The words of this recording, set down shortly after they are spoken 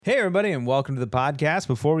Hey everybody, and welcome to the podcast.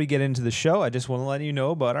 Before we get into the show, I just want to let you know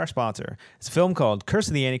about our sponsor. It's a film called Curse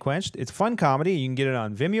of the Anti-Quenched. It's a fun comedy. You can get it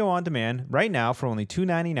on Vimeo on demand right now for only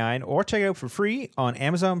 $2.99 or check it out for free on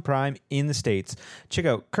Amazon Prime in the States. Check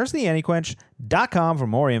out curseoftheantiquenched.com for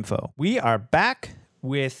more info. We are back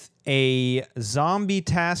with a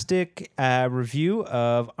zombie-tastic review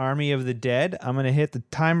of Army of the Dead. I'm going to hit the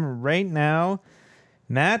timer right now.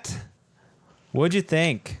 Matt, what'd you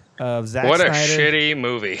think of Zack Snyder? What a shitty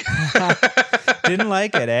movie. Didn't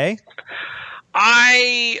like it, eh?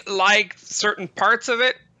 I liked certain parts of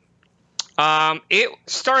it. It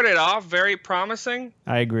started off very promising.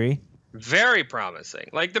 I agree. Very promising.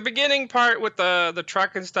 Like the beginning part with the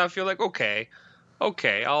truck and stuff, you're like, okay,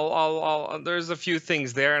 I'll there's a few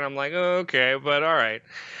things there, and I'm like, oh, okay, but all right.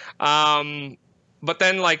 But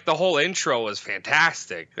then, like, the whole intro was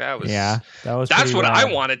fantastic. That's what rad.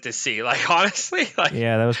 I wanted to see. Like, honestly, like,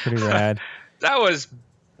 yeah, that was pretty rad. That was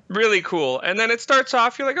really cool. And then it starts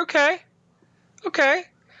off, you're like, okay.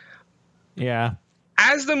 Yeah.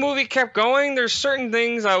 As the movie kept going, there's certain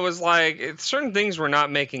things I was like, certain things were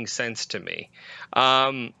not making sense to me.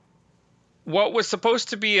 What was supposed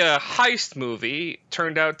to be a heist movie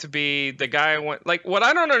turned out to be the guy went like what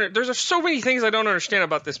I don't understand. There's so many things I don't understand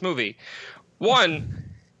about this movie.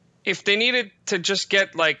 One, if they needed to just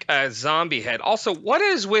get like a zombie head. Also, what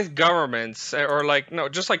is with governments or like, no,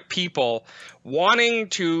 just like people wanting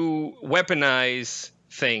to weaponize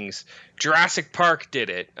things? Jurassic Park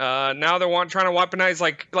did it. Now they're trying to weaponize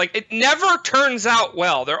like it never turns out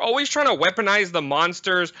well. They're always trying to weaponize the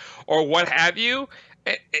monsters or what have you.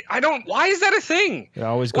 Why is that a thing? It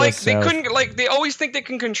always goes like south. they couldn't, like they always think they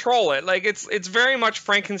can control it. Like it's very much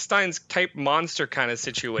Frankenstein's type monster kind of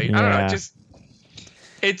situation. Yeah. I don't know.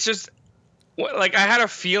 It's just like I had a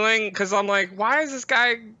feeling because I'm like, why is this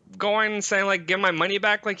guy going and saying like, give my money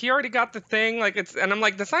back? Like he already got the thing. Like and I'm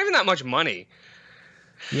like, that's not even that much money.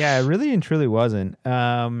 Yeah, it really and truly wasn't.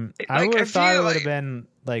 I would have thought it would have been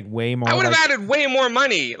like way more. I would have added way more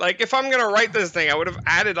money. Like if I'm gonna write this thing, I would have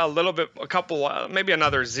added a couple, maybe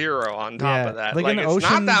another zero on top of that. Like it's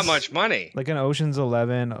not that much money. Like an Ocean's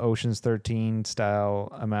 11, Ocean's 13 style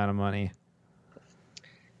amount of money.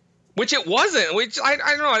 Which it wasn't. Which I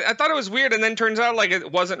don't know. I thought it was weird, and then turns out like it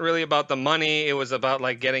wasn't really about the money. It was about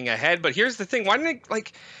like getting ahead. But here's the thing: why didn't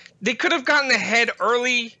they could have gotten ahead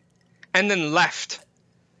early, and then left.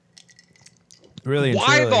 Really?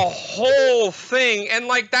 Why the whole thing? And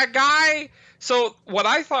like that guy. So what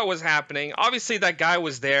I thought was happening. Obviously, that guy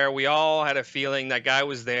was there. We all had a feeling that guy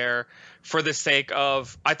was there for the sake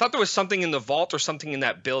of. I thought there was something in the vault or something in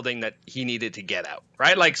that building that he needed to get out.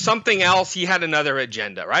 Right? Like something else. He had another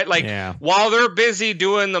agenda. Right? Like while they're busy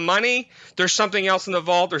doing the money, there's something else in the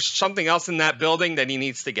vault. There's something else in that building that he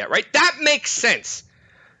needs to get. Right? That makes sense.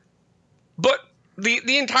 But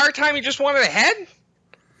the entire time he just wanted a head.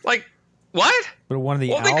 Like. What? But one of the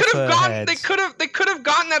they could have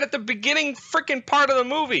gotten that at the beginning freaking part of the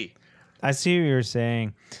movie. I see what you're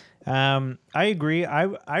saying. I agree.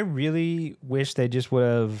 I really wish they just would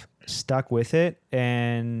have stuck with it,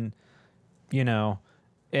 and there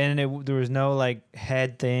was no like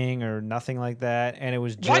head thing or nothing like that, and it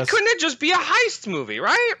was just. Why couldn't it just be a heist movie,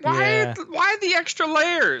 right? Why the extra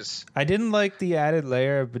layers? I didn't like the added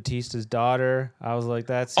layer of Batista's daughter. I was like,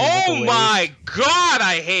 that seems oh like a waste. My God,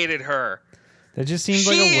 I hated her. That just seemed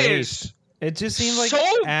like a waste. It just seemed like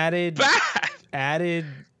so added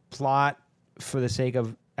plot for the sake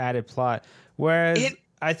of added plot. Whereas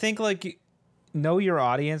I think like know your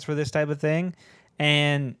audience for this type of thing,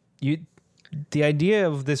 and the idea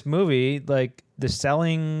of this movie, like the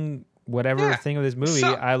selling whatever thing of this movie,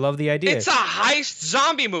 I love the idea. It's a heist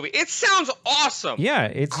zombie movie. It sounds awesome. Yeah,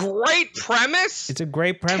 it's great premise. It's a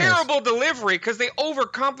great premise. Terrible delivery because they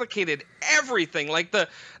overcomplicated everything. Like the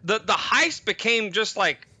heist became just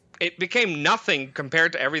like it became nothing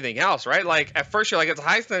compared to everything else, right? Like at first you're like it's a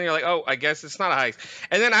heist, and then you're like, oh, I guess it's not a heist.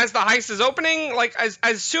 And then as the heist is opening, like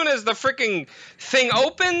as soon as the freaking thing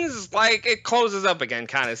opens, like it closes up again,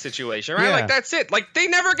 kind of situation, right? Yeah. Like that's it. Like they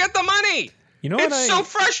never get the money. You know it's so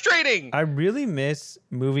frustrating. I really miss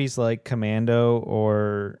movies like Commando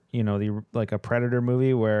or like a Predator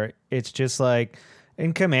movie where it's just like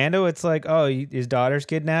in Commando it's like, oh, his daughter's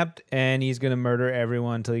kidnapped and he's gonna murder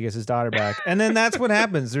everyone until he gets his daughter back, and then that's what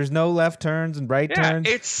happens. There's no left turns and right turns.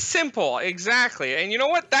 It's simple, exactly. And you know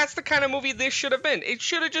what? That's the kind of movie this should have been. It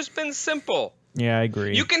should have just been simple. Yeah, I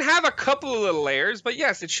agree. You can have a couple of little layers, but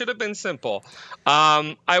yes, it should have been simple.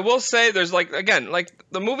 I will say there's like, again, like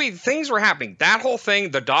the movie, things were happening. That whole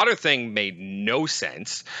thing, the daughter thing made no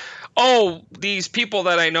sense. Oh, these people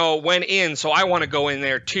that I know went in, so I want to go in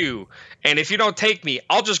there too. and if you don't take me,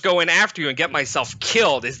 I'll just go in after you and get myself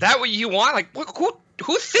killed. Is that what you want? Like,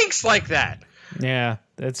 who thinks like that? Yeah,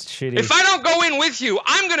 that's shitty. If I don't go in with you,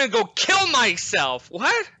 I'm gonna go kill myself.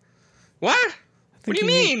 What? What do you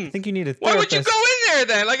mean? I think you need a therapist. Why would you go in there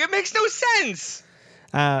then? Like, it makes no sense.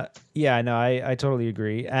 Yeah, no, I totally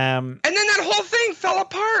agree. And then that whole thing fell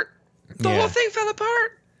apart. The whole thing fell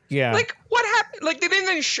apart. Yeah. Like, what happened? Like, they didn't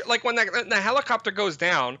even like when the helicopter goes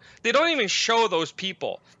down, they don't even show those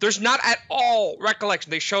people. There's not at all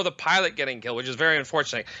recollection. They show the pilot getting killed, which is very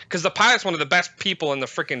unfortunate because the pilot's one of the best people in the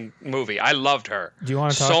freaking movie. I loved her. Do you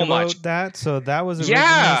want to talk so about much. that? So that was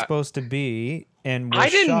originally supposed to be, and was I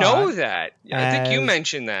didn't shot know that. I think you as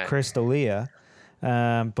mentioned that. Chris D'Elia,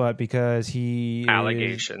 but because he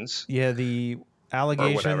Allegations. the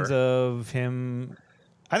allegations whatever. of him.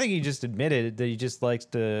 I think he just admitted that he just likes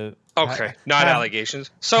to. Okay, not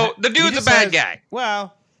allegations. So the dude's a bad guy.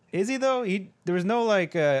 Well, is he though? There was no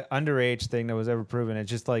like underage thing that was ever proven. It's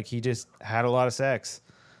just like he just had a lot of sex,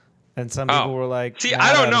 and some people were like, "See, mad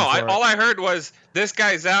I don't at know. him for it. All I heard was this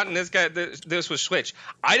guy's out and this was switched.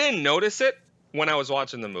 I didn't notice it when I was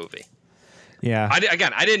watching the movie. Yeah. I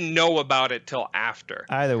didn't know about it till after.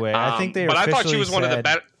 Either way, I think they. But I thought she officially was one of the said-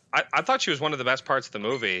 best. I thought she was one of the best parts of the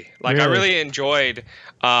movie. Like, I Really? really enjoyed.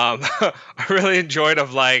 I really enjoyed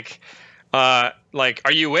of like, are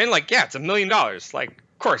you in? Like, yeah, it's $1 million. Like,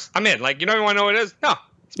 of course, I'm in. Like, you don't even want to know what it is? No,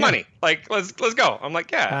 it's money. Like, let's go. I'm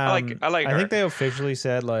like, yeah, I like her. I think they officially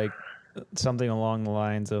said like something along the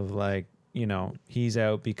lines of like, he's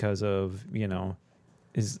out because of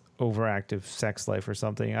his overactive sex life or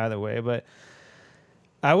something. Either way, but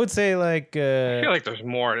I would say like I feel like there's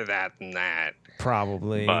more to that than that.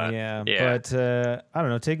 probably, But, yeah. yeah. But I don't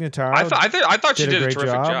know. Tig Notaro I thought she did a did a great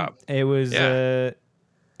terrific job. It was. Yeah.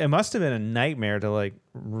 It must have been a nightmare to like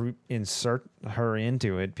insert her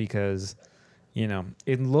into it because,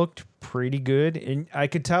 it looked pretty good, and I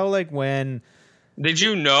could tell like when. Did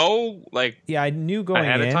you know, like, Yeah, I knew going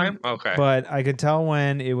ahead in, of time? Okay. but I could tell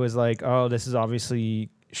when it was like, oh, this is obviously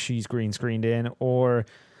she's green screened in, or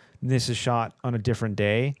this is shot on a different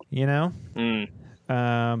day,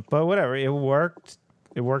 But whatever, it worked.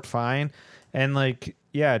 It worked fine, and like,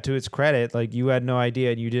 yeah, to its credit, like you had no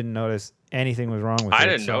idea and you didn't notice anything was wrong with it. I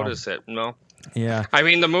didn't so, notice it. No. Yeah, I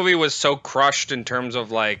mean, the movie was so crushed in terms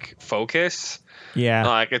of like focus. yeah.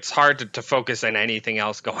 Like, it's hard to focus on anything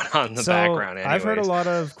else going on in the So background. I've heard a anyways. lot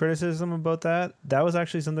of criticism about that. That was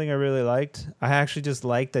actually something I really liked. I actually just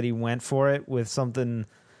liked that he went for it with something.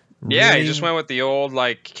 Yeah, really, he just went with the old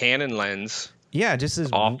like Canon lens Yeah, just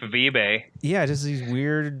as off of eBay. Yeah, just these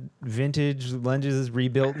weird vintage lenses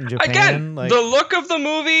rebuilt in Japan. Again, like, the look of the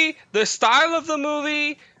movie, the style of the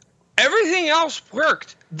movie, everything else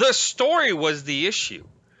worked. The story was the issue.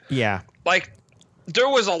 yeah, Like, there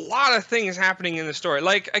was a lot of things happening in the story.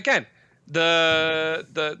 Like, again,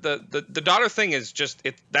 the daughter thing is just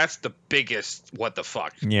that's the biggest what the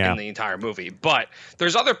fuck in the entire movie. But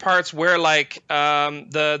there's other parts where like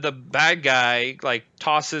the bad guy like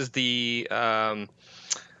tosses the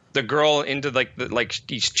girl into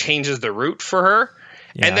he changes the route for her.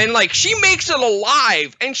 Yeah. And then like she makes it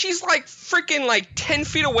alive and she's like freaking like 10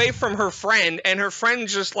 feet away from her friend and her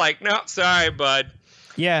friend's just like, no, sorry, bud.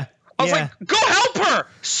 yeah. I was like, go help her!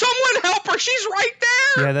 Someone help her! She's right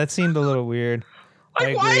there! Yeah, that seemed a little weird. I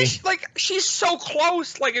Like, why agree. is she's so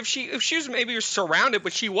close? Like, if she was maybe surrounded,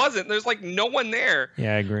 but she wasn't. There's like no one there.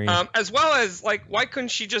 Yeah, I agree. As well as like, why couldn't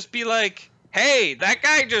she just be like, hey, that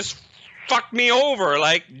guy just fucked me over.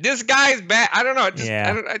 Like, this guy's bad. I don't know.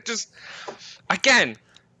 Again,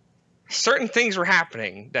 certain things were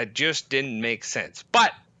happening that just didn't make sense.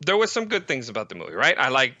 But there was some good things about the movie, right? I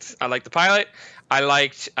liked the pilot. I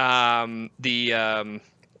liked the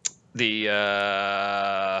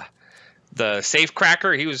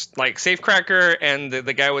safecracker. He was like safecracker, and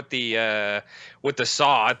the guy with the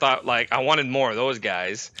saw. I thought like I wanted more of those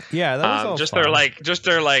guys. yeah, that was all Just fun.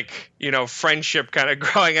 their friendship kind of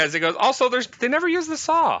growing as it goes. Also, they never use the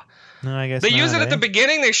saw. No, I guess They use not, it at the eh?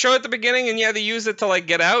 beginning. They show it at the beginning, and yeah, they use it to like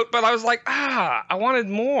get out. But I was like, I wanted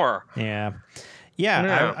more. Yeah.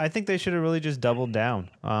 Yeah. I think they should have really just doubled down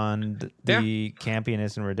on the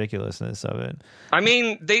campiness and ridiculousness of it. I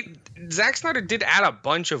mean, Zack Snyder did add a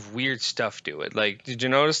bunch of weird stuff to it. Like, did you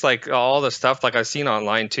notice like all the stuff like I've seen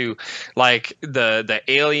online too, like the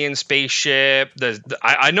alien spaceship?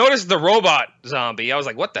 I noticed the robot zombie. I was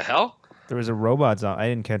like, what the hell? There was a robot zombie. I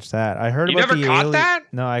didn't catch that. I heard You about never the caught alien. that?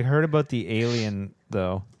 No, I heard about the alien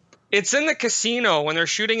though. It's in the casino when they're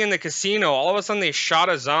shooting in the casino. All of a sudden, they shot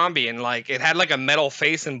a zombie and like it had like a metal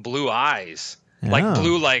face and blue eyes, like Oh.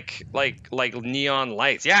 blue like neon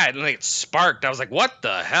lights. Yeah, and like it sparked. I was like, what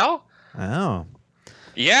the hell? Oh.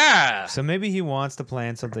 Yeah. So maybe he wants to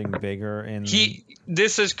plan something bigger.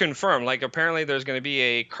 This is confirmed. Like, apparently there's going to be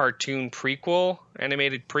a cartoon prequel,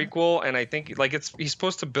 animated prequel, and I think like he's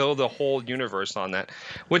supposed to build a whole universe on that.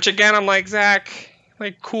 Which again, I'm like, Zach,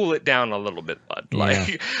 like, cool it down a little bit, bud.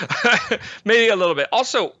 Like, maybe a little bit.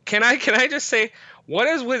 Also, can I just say, what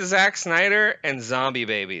is with Zack Snyder and zombie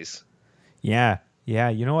babies? Yeah. Yeah,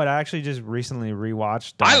 you know what? I actually just recently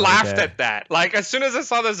rewatched. I laughed at that. Like, as soon as I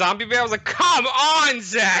saw the zombie baby, I was like, "Come on,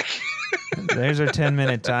 Zach!" There's our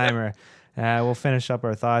 10-minute timer. We'll finish up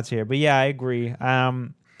our thoughts here, but yeah, I agree.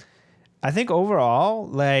 I think overall,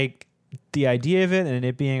 like the idea of it and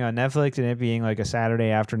it being on Netflix and it being like a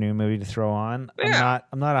Saturday afternoon movie to throw on, I'm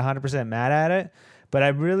not 100% mad at it. But I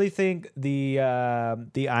really think the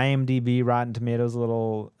IMDb Rotten Tomatoes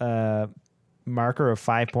little marker of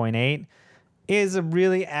 5.8. is a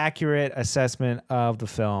really accurate assessment of the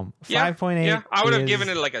film. 5.8. Yeah, I would have given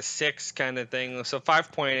it like a 6 kind of thing. So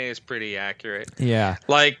 5.8 is pretty accurate. Yeah.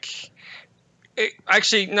 Like,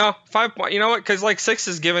 actually, no, 5. You know what? Because like 6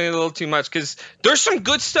 is giving it a little too much. Because there's some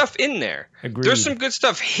good stuff in there. Agreed. There's some good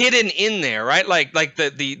stuff hidden in there, right? Like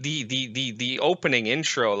the opening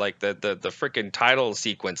intro, like the freaking title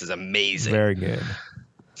sequence is amazing. Very good.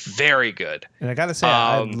 Very good. And I gotta say,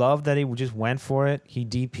 I love that he just went for it. He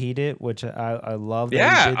DP'd it, which I love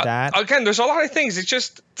that he did that. Again, there's a lot of things. It's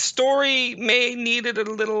just story may needed a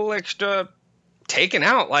little extra taken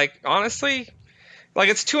out. Like, honestly, like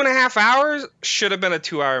it's 2.5 hours. Should have been a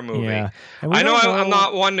 2-hour movie. Yeah. I know I'm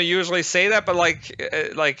not one to usually say that, but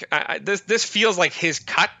this feels like his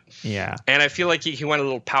cut. Yeah. And I feel like he went a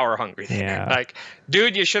little power hungry there. Yeah. Like,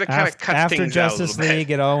 dude, you should have kind of cut things out a little bit. After Justice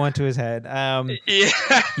League, it all went to his head. Yeah.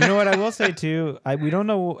 You know what I will say too? We don't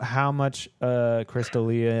know how much Chris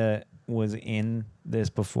D'Elia was in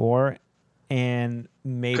this before, and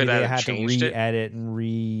maybe they had to re-edit and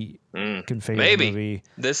reconfigure the movie.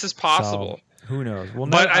 This is possible. So, who knows?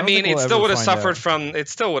 But I mean, it still would have suffered from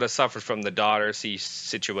the daughter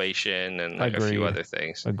situation and like a few other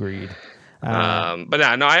things. Agreed.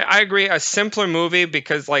 But no, I agree. A simpler movie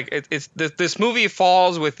because like this movie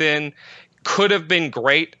falls within could have been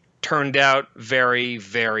great, turned out very,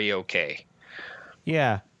 very okay.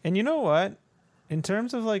 Yeah, and you know what? In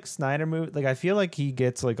terms of like Snyder movie, like I feel like he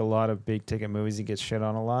gets like a lot of big ticket movies. He gets shit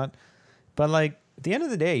on a lot, but like at the end of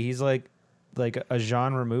the day, he's like a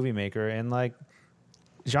genre movie maker, and like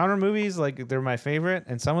genre movies, like they're my favorite,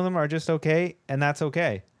 and some of them are just okay, and that's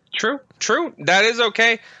okay. True. That is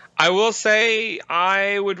okay. I will say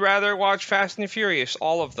I would rather watch Fast and Furious,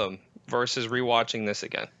 all of them, versus rewatching this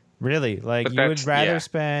again. Really? Like, but you would rather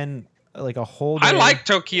spend like a whole day? I like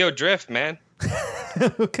Tokyo Drift, man.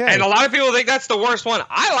 Okay. And a lot of people think that's the worst one.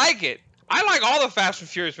 I like it. I like all the Fast and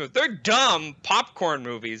Furious movies. They're dumb popcorn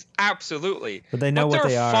movies, absolutely. But they know what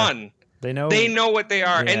they are. They're fun. They know what they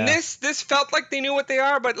are. Yeah. And this felt like they knew what they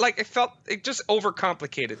are, but like it just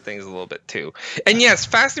overcomplicated things a little bit too. And yes,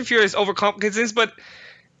 Fast and Furious overcomplicates things, but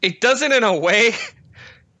it does it in a way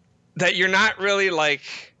that you're not really like,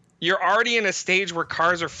 you're already in a stage where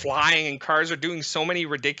cars are flying and cars are doing so many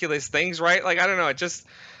ridiculous things, right? Like, I don't know. It just,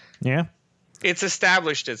 it's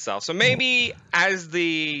established itself. So maybe as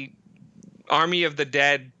the Army of the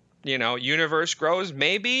Dead, universe grows,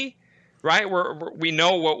 maybe, right? We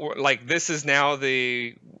know what we're like, this is now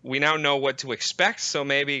we now know what to expect. So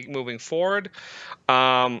maybe moving forward,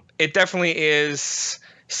 it definitely is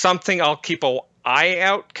something I'll keep an eye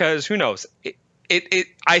out, because who knows?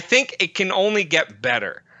 I think it can only get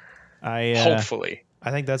better. Hopefully. I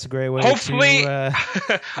think that's a great way hopefully, to...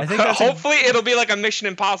 hopefully it'll be like a Mission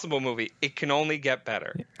Impossible movie. It can only get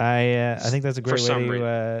better. I think that's a great way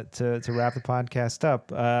to wrap the podcast up.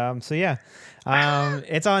 So yeah,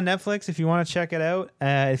 it's on Netflix if you want to check it out.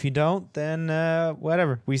 If you don't, then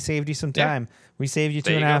whatever. We saved you some time. Yeah. We saved you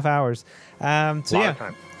 2.5 hours. So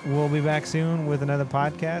yeah, we'll be back soon with another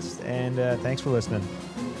podcast, and thanks for listening.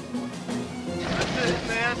 That's it,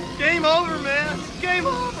 man. Game over, man. Game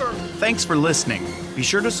over. Thanks for listening. Be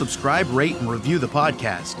sure to subscribe, rate, and review the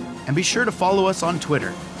podcast. And be sure to follow us on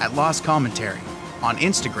Twitter at Lost Commentary, on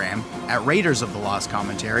Instagram at Raiders of the Lost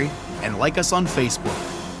Commentary, and like us on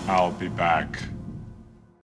Facebook. I'll be back.